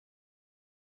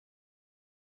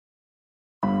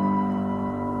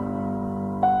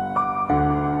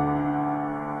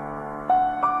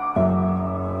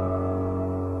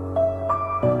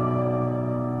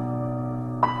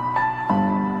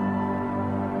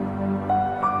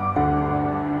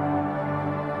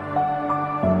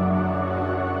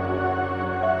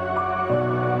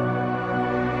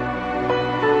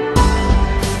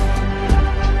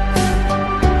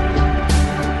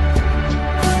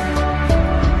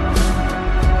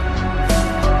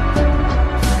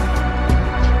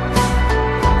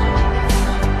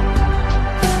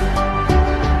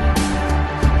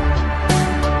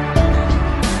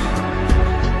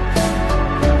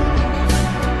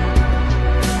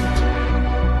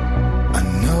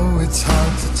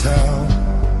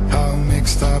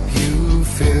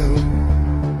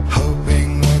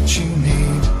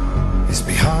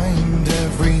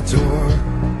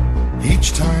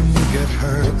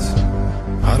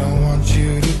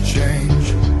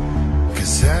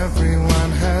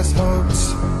has hopes.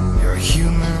 You're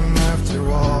human after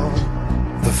all.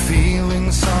 The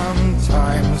feeling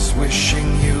sometimes wishing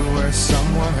you were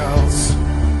someone else,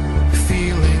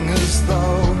 feeling as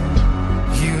though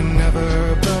you never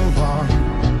belong.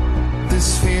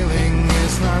 This feeling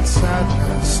is not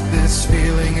sadness, this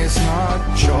feeling is not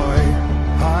joy.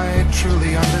 I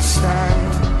truly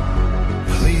understand.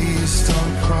 Please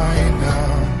don't cry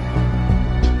now.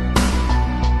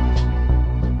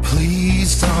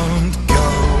 Please don't go.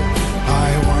 I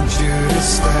want you to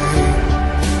stay.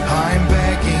 I'm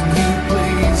begging you,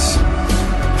 please.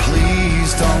 Please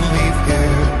don't leave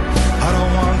here. I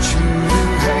don't want you to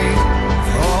hate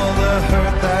for all the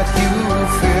hurt that you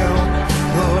feel.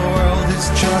 The world is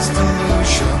just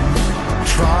illusion,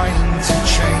 trying to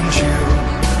change you.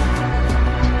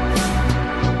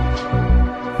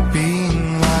 Being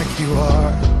like you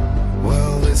are,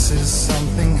 well, this is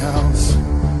something else.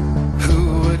 Who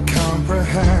would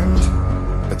comprehend?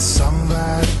 But some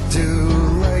that do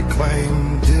lay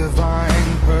claim divine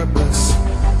purpose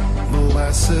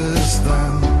blesses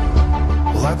them.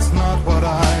 Well, that's not what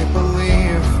I believe.